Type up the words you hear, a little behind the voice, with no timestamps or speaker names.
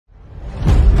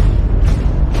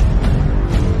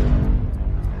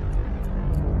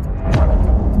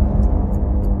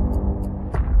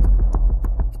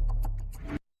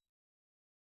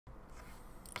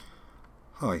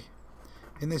Hi,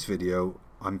 in this video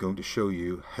I'm going to show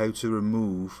you how to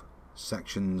remove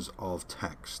sections of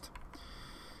text.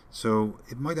 So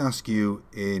it might ask you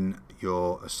in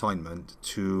your assignment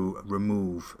to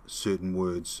remove certain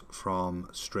words from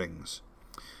strings.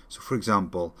 So for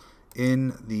example,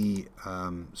 in the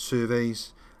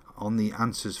surveys, on the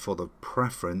answers for the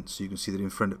preference, you can see that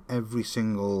in front of every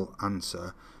single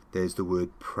answer there's the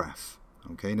word pref.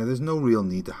 Okay, now there's no real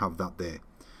need to have that there.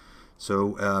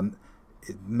 So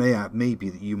it may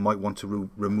be that you might want to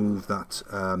remove that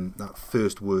that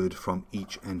first word from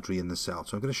each entry in the cell.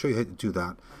 So I'm going to show you how to do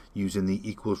that using the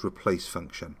equals replace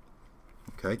function.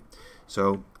 Okay,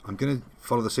 so I'm going to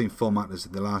follow the same format as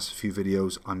the last few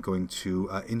videos. I'm going to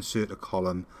insert a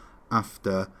column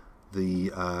after the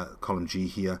column G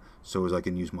here, so as I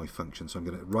can use my function. So I'm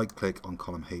going to right click on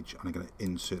column H and I'm going to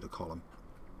insert a column.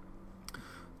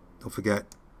 Don't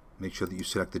forget, make sure that you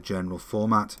select the general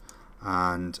format,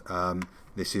 and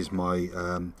this is my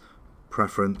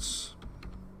preference.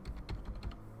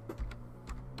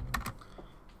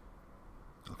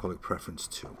 I'll call it preference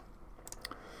 2.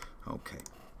 Okay,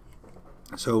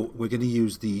 so we're going to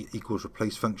use the equals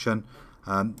replace function.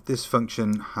 This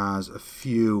function has a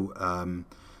few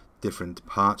different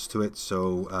parts to it,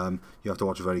 so you have to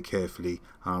watch it very carefully,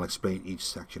 and I'll explain each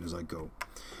section as I go.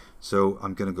 So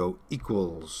I'm going to go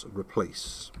equals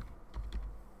replace.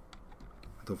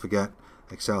 Don't forget,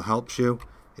 Excel helps you.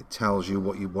 It tells you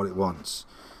what it wants.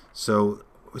 So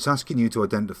it's asking you to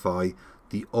identify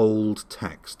the old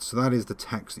text. So that is the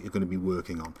text that you're going to be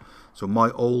working on. So my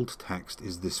old text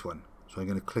is this one. So I'm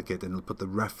going to click it and it'll put the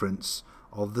reference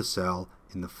of the cell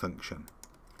in the function.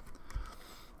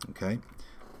 Okay,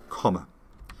 comma.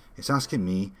 It's asking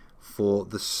me for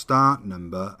the start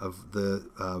number of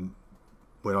the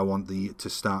where I want to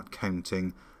start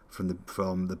counting from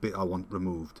the bit I want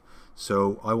removed.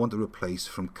 So I want to replace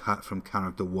from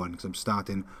character 1 because I'm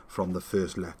starting from the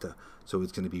first letter. So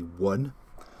it's going to be 1,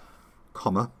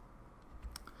 comma,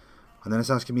 and then it's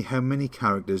asking me how many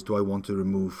characters do I want to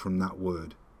remove from that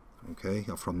word, okay,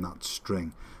 or from that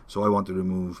string. So I want to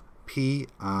remove P,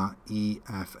 R, E,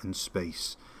 F and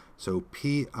space. So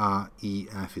P, R, E,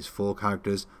 F is 4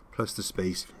 characters plus the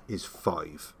space is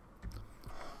 5.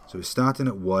 So it's starting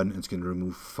at 1 and it's going to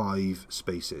remove 5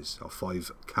 spaces or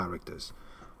 5 characters.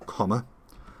 Comma.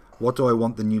 What do I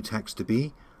want the new text to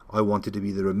be? I want it to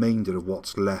be the remainder of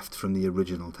what's left from the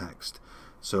original text.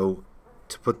 So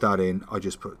to put that in, I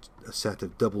just put a set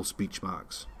of double speech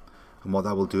marks. And what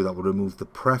that will do, that will remove the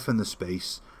pref and the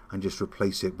space and just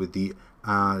replace it with the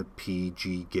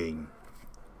RPG game.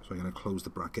 So I'm going to close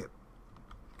the bracket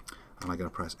and I'm going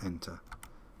to press enter.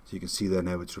 So you can see there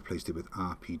now it's replaced it with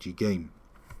RPG game.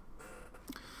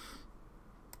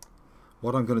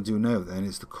 What I'm going to do now then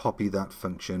is to copy that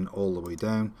function all the way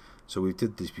down. So we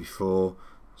did this before,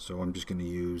 so I'm just going to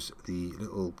use the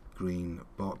little green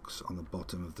box on the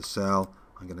bottom of the cell.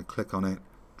 I'm going to click on it,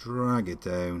 drag it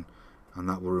down, and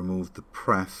that will remove the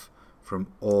pref from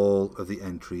all of the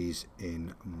entries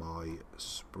in my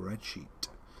spreadsheet.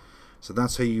 So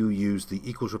that's how you use the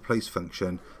equals replace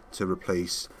function to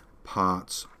replace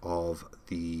parts of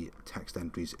the text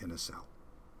entries in a cell.